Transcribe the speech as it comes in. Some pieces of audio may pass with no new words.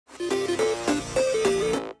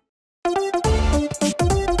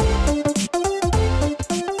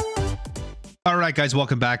Alright guys,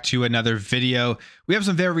 welcome back to another video. We have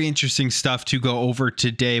some very interesting stuff to go over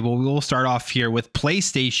today. Well, we will start off here with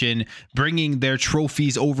PlayStation bringing their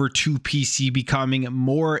trophies over to PC, becoming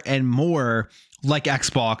more and more like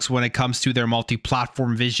Xbox when it comes to their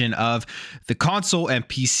multi-platform vision of the console and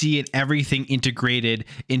PC and everything integrated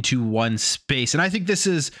into one space. And I think this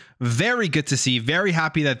is very good to see. Very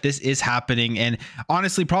happy that this is happening, and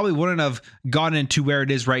honestly probably wouldn't have gotten into where it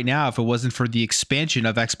is right now if it wasn't for the expansion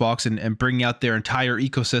of Xbox and bringing out their entire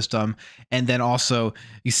ecosystem, and then also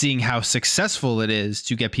seeing how successful it is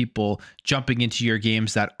to get people jumping into your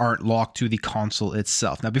games that aren't locked to the console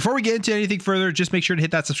itself. Now, before we get into anything further, just make sure to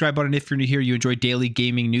hit that subscribe button if you're new here, you enjoy daily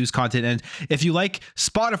gaming news content, and if you like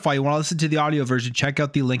Spotify, you want to listen to the audio version, check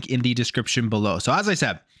out the link in the description below. So as I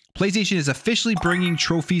said, PlayStation is officially bringing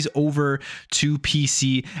trophies over to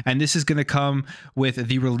PC, and this is going to come with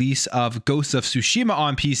the release of Ghost of Tsushima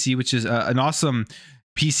on PC, which is an awesome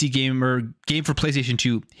PC game for PlayStation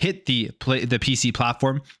to hit the PC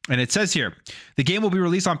platform. And it says here, the game will be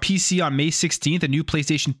released on PC on May 16th. A new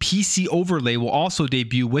PlayStation PC overlay will also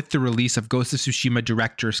debut with the release of Ghost of Tsushima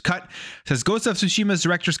Director's Cut. It says Ghost of Tsushima's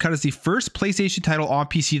Director's Cut is the first PlayStation title on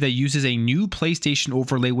PC that uses a new PlayStation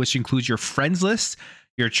overlay, which includes your friends list,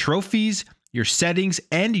 your trophies, your settings,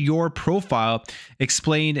 and your profile,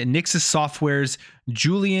 explained Nixus Software's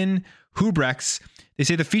Julian Hubrechts. They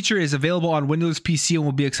say the feature is available on Windows PC and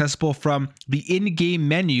will be accessible from the in-game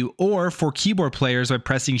menu or for keyboard players by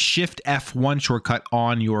pressing Shift F1 shortcut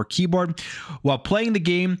on your keyboard. While playing the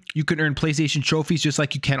game, you can earn PlayStation trophies just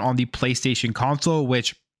like you can on the PlayStation console,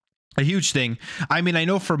 which a huge thing. I mean, I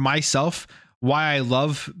know for myself why I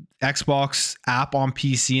love Xbox app on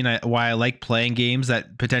PC and why I like playing games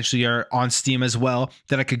that potentially are on Steam as well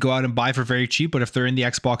that I could go out and buy for very cheap. But if they're in the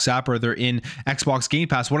Xbox app or they're in Xbox Game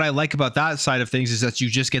Pass, what I like about that side of things is that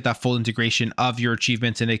you just get that full integration of your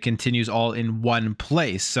achievements and it continues all in one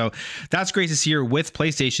place. So that's great to see here with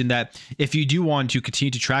PlayStation, that if you do want to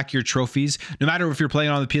continue to track your trophies, no matter if you're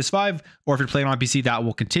playing on the PS5 or if you're playing on PC, that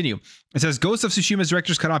will continue. It says Ghost of Tsushima's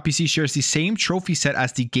Director's Cut on PC shares the same trophy set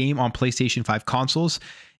as the game on PlayStation 5 consoles.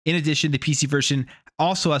 In addition, the PC version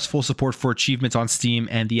also has full support for achievements on Steam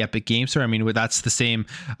and the Epic Games Store. I mean, that's the same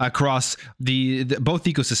across both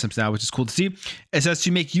ecosystems now, which is cool to see. It says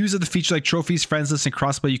to make use of the feature like trophies, friends list, and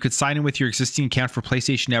crossplay, you could sign in with your existing account for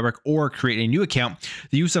PlayStation Network or create a new account.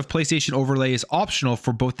 The use of PlayStation Overlay is optional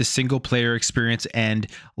for both the single player experience and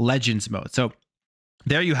Legends mode. So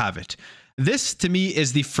there you have it. This to me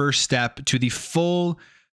is the first step to the full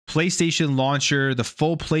PlayStation launcher, the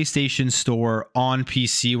full PlayStation Store on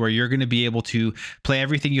PC, where you're going to be able to play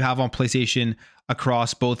everything you have on PlayStation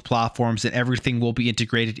across both platforms, and everything will be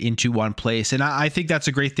integrated into one place. And I think that's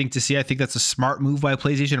a great thing to see. I think that's a smart move by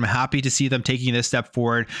PlayStation. I'm happy to see them taking this step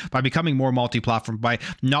forward by becoming more multi-platform, by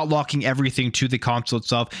not locking everything to the console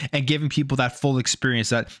itself and giving people that full experience,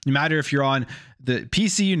 that no matter if you're on the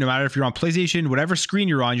PC, no matter if you're on PlayStation, whatever screen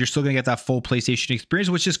you're on, you're still going to get that full PlayStation experience,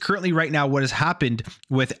 which is currently right now what has happened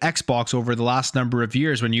with Xbox over the last number of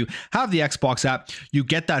years. When you have the Xbox app, you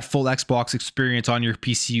get that full Xbox experience on your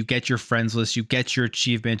PC, you get your friends list, you get your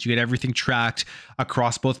achievements, you get everything tracked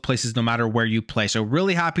across both places no matter where you play. So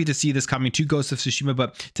really happy to see this coming to Ghost of Tsushima,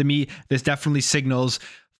 but to me, this definitely signals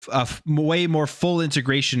a way more full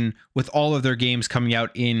integration with all of their games coming out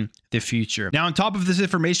in the future. Now, on top of this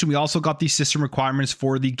information, we also got the system requirements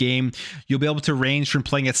for the game. You'll be able to range from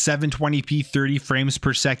playing at 720p 30 frames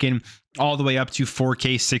per second all the way up to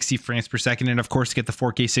 4K 60 frames per second. And of course, to get the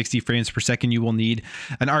 4K 60 frames per second, you will need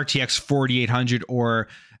an RTX 4800 or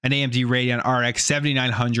an AMD Radeon RX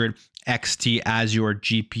 7900 XT as your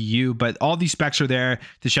GPU. But all these specs are there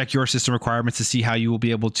to check your system requirements to see how you will be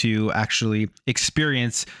able to actually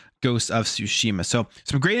experience Ghost of Tsushima. So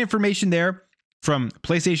some great information there from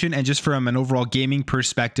PlayStation, and just from an overall gaming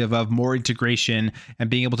perspective of more integration and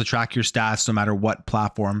being able to track your stats no matter what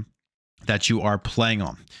platform that you are playing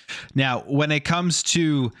on. Now, when it comes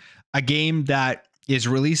to a game that is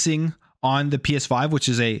releasing on the PS5, which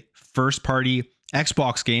is a first-party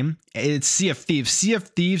Xbox game, it's Sea of Thieves. Sea of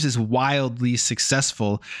Thieves is wildly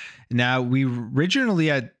successful. Now, we originally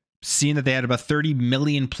had seen that they had about 30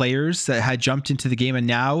 million players that had jumped into the game, and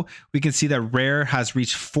now we can see that Rare has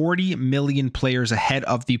reached 40 million players ahead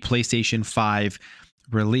of the PlayStation 5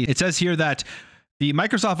 release. It says here that The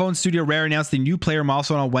Microsoft-owned studio Rare announced the new player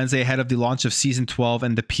milestone on Wednesday ahead of the launch of Season 12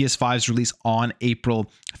 and the PS5's release on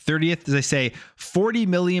April 30th. As I say, 40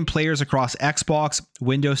 million players across Xbox,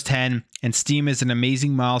 Windows 10, and Steam is an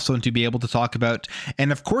amazing milestone to be able to talk about.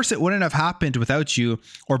 And of course, it wouldn't have happened without you,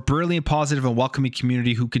 or brilliant, positive, and welcoming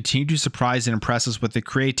community who continue to surprise and impress us with the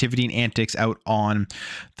creativity and antics out on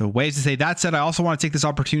the waves. To say that said, I also want to take this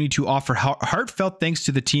opportunity to offer heartfelt thanks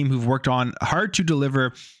to the team who've worked on hard to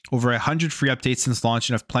deliver over 100 free updates since launch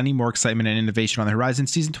and have plenty more excitement and innovation on the horizon.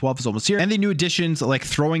 Season 12 is almost here, and the new additions like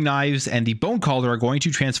throwing knives and the bone collar are going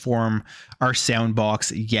to transform our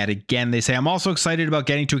soundbox yet again. They say, I'm also excited about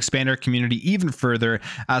getting to expand our community even further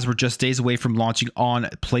as we're just days away from launching on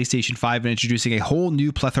PlayStation 5 and introducing a whole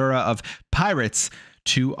new plethora of pirates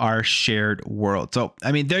to our shared world. So,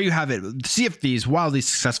 I mean, there you have it. Sea of Thieves, wildly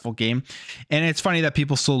successful game. And it's funny that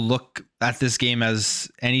people still look at this game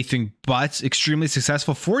as anything but extremely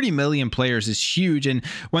successful. 40 million players is huge. And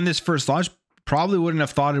when this first launched, probably wouldn't have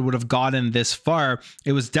thought it would have gotten this far.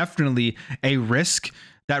 It was definitely a risk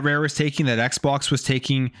that Rare was taking, that Xbox was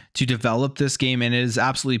taking to develop this game, and it has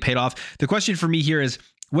absolutely paid off. The question for me here is,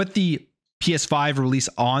 with the PS5 release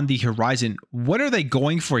on the horizon, what are they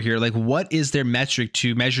going for here? Like, what is their metric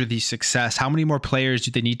to measure the success? How many more players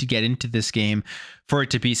do they need to get into this game for it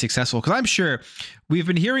to be successful? Because I'm sure we've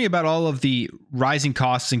been hearing about all of the rising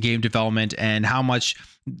costs in game development and how much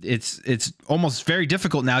it's almost very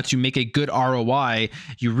difficult now to make a good ROI.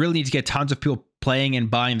 You really need to get tons of people playing and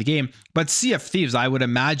buying the game. But Sea of Thieves, I would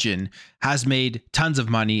imagine, has made tons of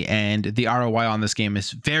money, and the ROI on this game is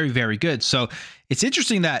very, very good. So it's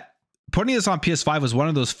interesting that putting this on PS5 was one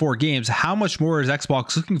of those 4 games. How much more is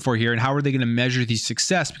Xbox looking for here, and how are they going to measure the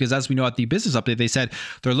success? Because as we know at the business update, they said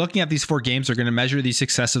they're looking at these 4 games, they're going to measure the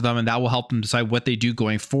success of them, and that will help them decide what they do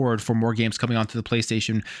going forward for more games coming onto the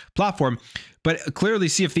PlayStation platform. But clearly,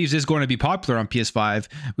 Sea of Thieves is going to be popular on PS5.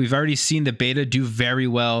 We've already seen the beta do very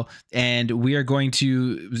well, and we are going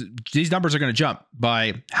to, these numbers are going to jump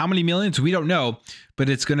by how many millions? We don't know, but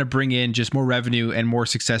it's going to bring in just more revenue and more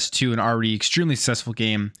success to an already extremely successful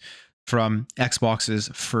game from Xbox's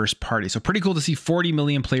first party. So pretty cool to see 40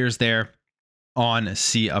 million players there on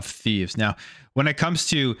Sea of Thieves. Now, when it comes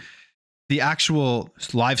to the actual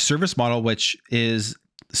live service model, which is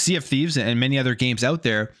Sea of Thieves and many other games out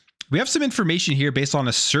there, we have some information here based on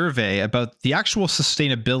a survey about the actual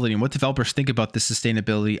sustainability and what developers think about the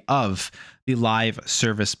sustainability of the live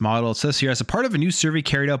service model. It says here, as a part of a new survey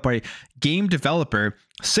carried out by Game Developer,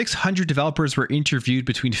 600 developers were interviewed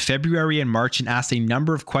between February and March and asked a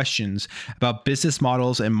number of questions about business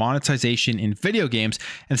models and monetization in video games.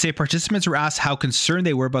 And say participants were asked how concerned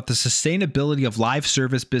they were about the sustainability of live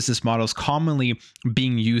service business models commonly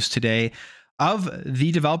being used today. Of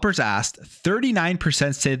the developers asked,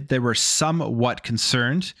 39% said they were somewhat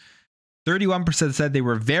concerned, 31% said they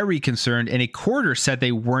were very concerned, and a quarter said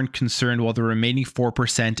they weren't concerned, while the remaining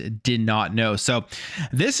 4% did not know. So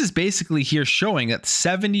this is basically here showing that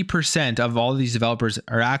 70% of all of these developers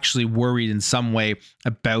are actually worried in some way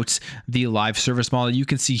about the live service model. You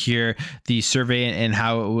can see here the survey and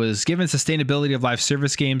how it was given sustainability of live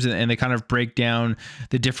service games, and they kind of break down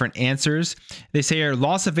the different answers. They say our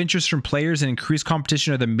loss of interest from players and increased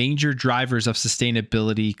competition are the major drivers of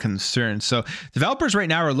sustainability concerns. So developers right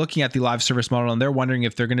now are looking at the live service model, and they're wondering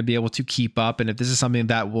if they're going to be able to keep up, and if this is something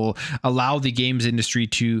that will allow the games industry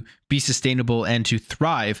to be sustainable and to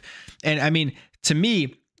thrive. And I mean, to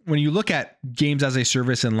me, when you look at games as a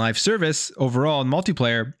service and live service overall and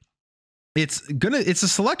multiplayer, it's a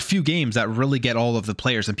select few games that really get all of the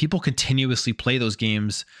players, and people continuously play those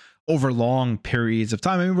games over long periods of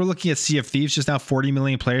time. I mean, we're looking at Sea of Thieves, just now 40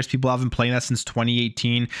 million players. People have been playing that since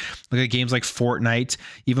 2018. Look at games like Fortnite.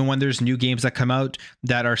 Even when there's new games that come out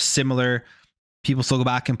that are similar, people still go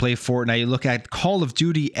back and play Fortnite. You look at Call of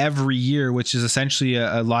Duty every year, which is essentially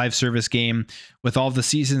a live service game with all the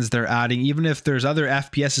seasons they're adding. Even if there's other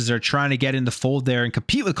FPSs that are trying to get in the fold there and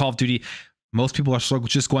compete with Call of Duty, most people are still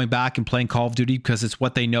just going back and playing Call of Duty because it's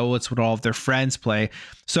what they know, it's what all of their friends play.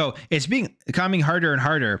 So it's becoming harder and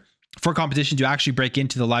harder for competition to actually break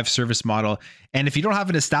into the live service model. And if you don't have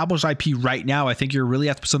an established IP right now, I think you really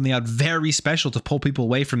have to put something out very special to pull people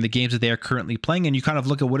away from the games that they are currently playing. And you kind of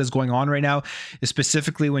look at what is going on right now,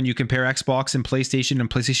 specifically when you compare Xbox and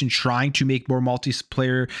PlayStation trying to make more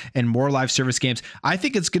multiplayer and more live service games. I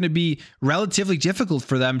think it's going to be relatively difficult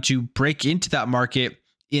for them to break into that market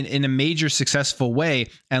in a major successful way,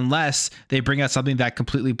 unless they bring out something that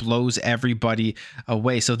completely blows everybody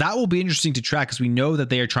away. So that will be interesting to track, because we know that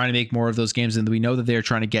they are trying to make more of those games, and we know that they are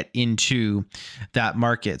trying to get into that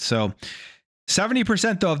market. So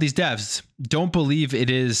 70% though of these devs don't believe it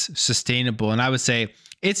is sustainable. And I would say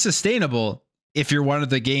it's sustainable if you're one of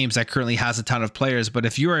the games that currently has a ton of players. But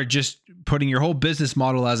if you are just putting your whole business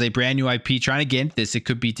model as a brand new IP trying to get into this, it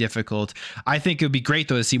could be difficult. I think it would be great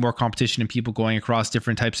though to see more competition and people going across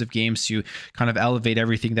different types of games to kind of elevate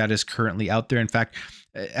everything that is currently out there. In fact,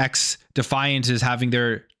 X Defiant is having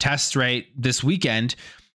their test right this weekend,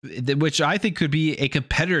 which I think could be a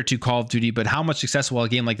competitor to Call of Duty. But how much success will a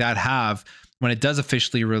game like that have when it does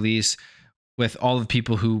officially release? With all of the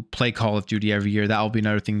people who play Call of Duty every year, that will be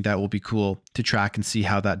another thing that will be cool to track and see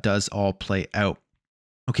how that does all play out.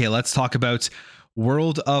 Okay, let's talk about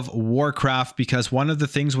World of Warcraft, because one of the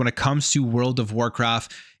things when it comes to World of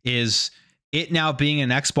Warcraft is it now being an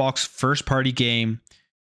Xbox first-party game.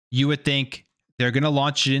 You would think they're going to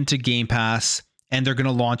launch it into Game Pass and they're going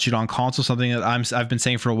to launch it on console, something that I've been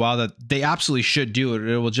saying for a while that they absolutely should do.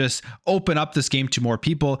 It will just open up this game to more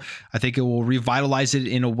people. I think it will revitalize it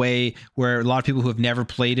in a way where a lot of people who have never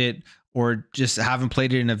played it or just haven't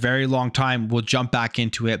played it in a very long time will jump back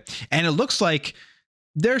into it. And it looks like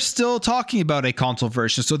they're still talking about a console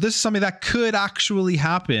version. So this is something that could actually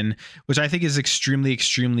happen, which I think is extremely,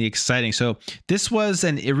 extremely exciting. So this was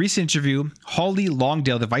a recent interview. Holly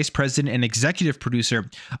Longdale, the vice president and executive producer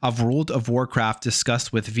of World of Warcraft,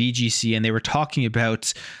 discussed with VGC, and they were talking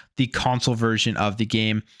about the console version of the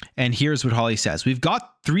game. And here's what Holly says. We've got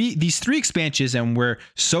these three expansions and we're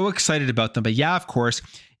so excited about them. But yeah, of course,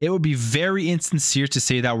 it would be very insincere to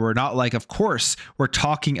say that we're not. Like, of course, we're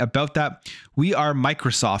talking about that. We are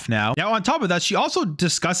Microsoft now. Now, on top of that, she also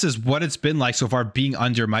discusses what it's been like so far being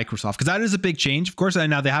under Microsoft, because that is a big change. Of course,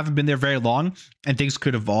 now they haven't been there very long and things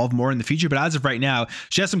could evolve more in the future. But as of right now,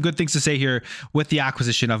 she has some good things to say here with the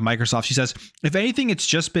acquisition of Microsoft. She says, if anything, it's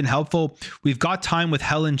just been helpful. We've got time with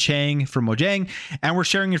Helen Chang from Mojang and we're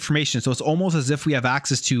sharing information. So it's almost as if we have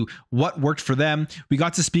access to what worked for them. We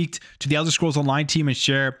got to speak to the Elder Scrolls Online team and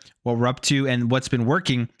share what we're up to and what's been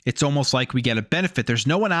working. It's almost like we get a benefit. There's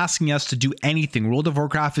no one asking us to do anything. World of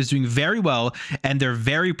Warcraft is doing very well and they're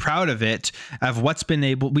very proud of it, of what's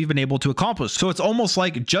we've been able to accomplish. So it's almost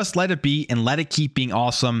like just let it be and let it keep being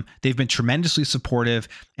awesome. They've been tremendously supportive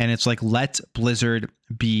and it's like, let Blizzard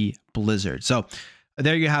be Blizzard. So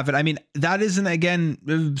there you have it. I mean, that isn't,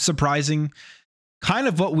 again, surprising. Kind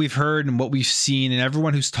of what we've heard and what we've seen, and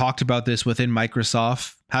everyone who's talked about this within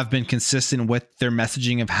Microsoft have been consistent with their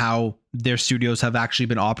messaging of how their studios have actually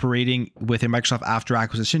been operating within Microsoft after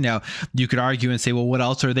acquisition. Now, you could argue and say, well, what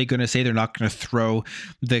else are they going to say? They're not going to throw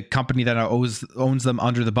the company that owns them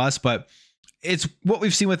under the bus, but it's what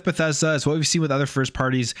we've seen with Bethesda. It's what we've seen with other first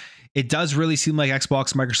parties. It does really seem like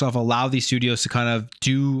Xbox, Microsoft allow these studios to kind of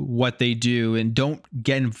do what they do and don't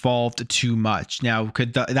get involved too much. Now,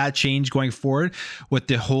 could that change going forward with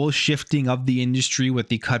the whole shifting of the industry, with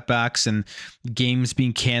the cutbacks and games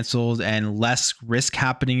being canceled and less risk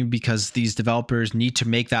happening because these developers need to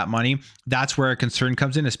make that money? That's where a concern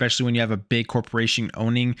comes in, especially when you have a big corporation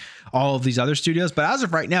owning all of these other studios. But as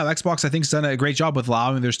of right now, Xbox, I think, has done a great job with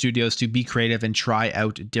allowing their studios to be creative and try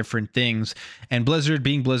out different things. And Blizzard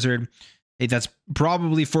being Blizzard, that's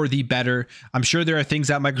probably for the better. I'm sure there are things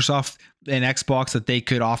at Microsoft and Xbox that they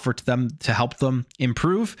could offer to them to help them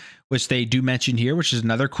improve, which they do mention here, which is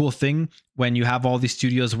another cool thing when you have all these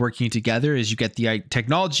studios working together, is you get the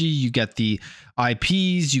technology, you get the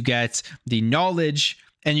IPs, you get the knowledge,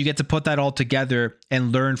 and you get to put that all together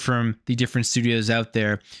and learn from the different studios out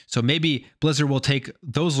there. So maybe Blizzard will take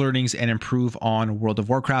those learnings and improve on World of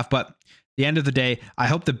Warcraft. But the end of the day, I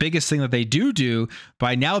hope the biggest thing that they do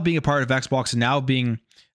by now being a part of Xbox and now being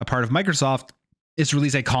a part of Microsoft is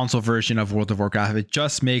release a console version of World of Warcraft. It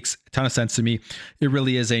just makes a ton of sense to me. It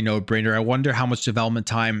really is a no-brainer. I wonder how much development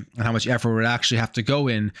time and how much effort would actually have to go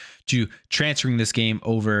in to transferring this game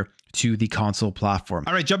over to the console platform.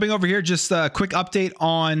 All right, jumping over here, just a quick update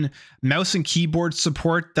on mouse and keyboard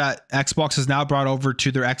support that Xbox has now brought over to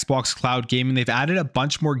their Xbox Cloud Gaming. They've added a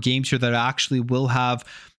bunch more games here that actually will have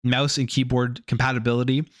mouse and keyboard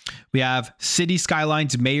compatibility. We have City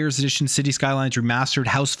Skylines, Mayor's Edition, City Skylines Remastered,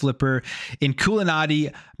 House Flipper,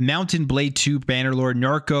 Inkulinati, Mountain Blade 2, Bannerlord,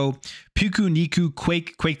 Narco, Puku Niku,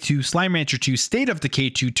 Quake, Quake 2, Slime Rancher 2, State of Decay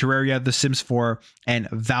 2, Terraria, The Sims 4, and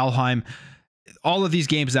Valheim. All of these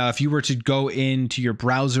games now, if you were to go into your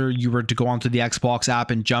browser, you were to go onto the Xbox app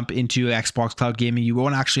and jump into Xbox Cloud Gaming, you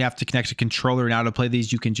won't actually have to connect a controller now to play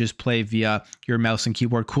these. You can just play via your mouse and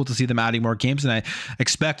keyboard. Cool to see them adding more games, and I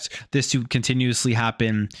expect this to continuously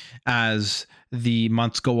happen as the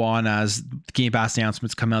months go on. As Game Pass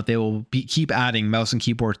announcements come out, they will keep adding mouse and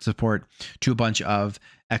keyboard support to a bunch of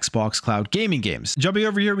Xbox Cloud Gaming games. Jumping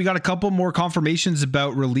over here, we got a couple more confirmations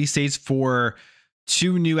about release dates for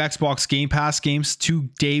 2 new Xbox Game Pass games, 2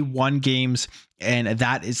 day 1 games, and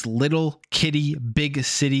that is Little Kitty Big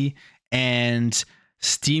City and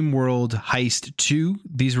SteamWorld Heist 2.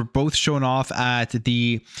 These were both shown off at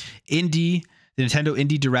the Nintendo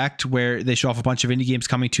Indie Direct, where they show off a bunch of indie games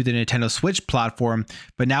coming to the Nintendo Switch platform.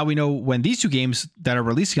 But now we know when these two games that are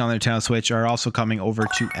releasing on the Nintendo Switch are also coming over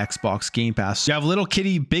to Xbox Game Pass. You have Little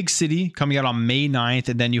Kitty Big City coming out on May 9th,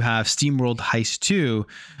 and then you have SteamWorld Heist 2,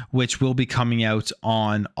 which will be coming out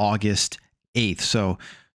on August 8th. So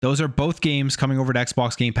those are both games coming over to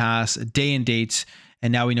Xbox Game Pass, day and dates.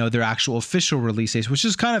 And now we know their actual official release dates, which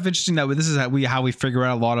is kind of interesting that this is how we figure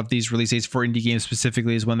out a lot of these release dates for indie games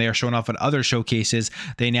specifically, is when they are shown off at other showcases.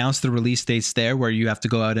 They announce the release dates there where you have to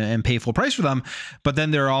go out and pay full price for them. But then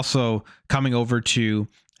they're also coming over to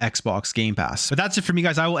Xbox Game Pass. But that's it for me,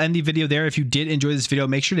 guys. I will end the video there. If you did enjoy this video,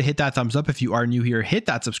 make sure to hit that thumbs up. If you are new here, hit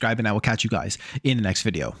that subscribe, and I will catch you guys in the next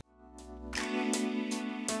video.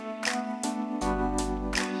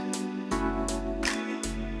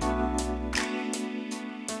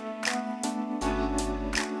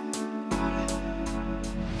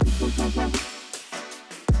 We'll be right back.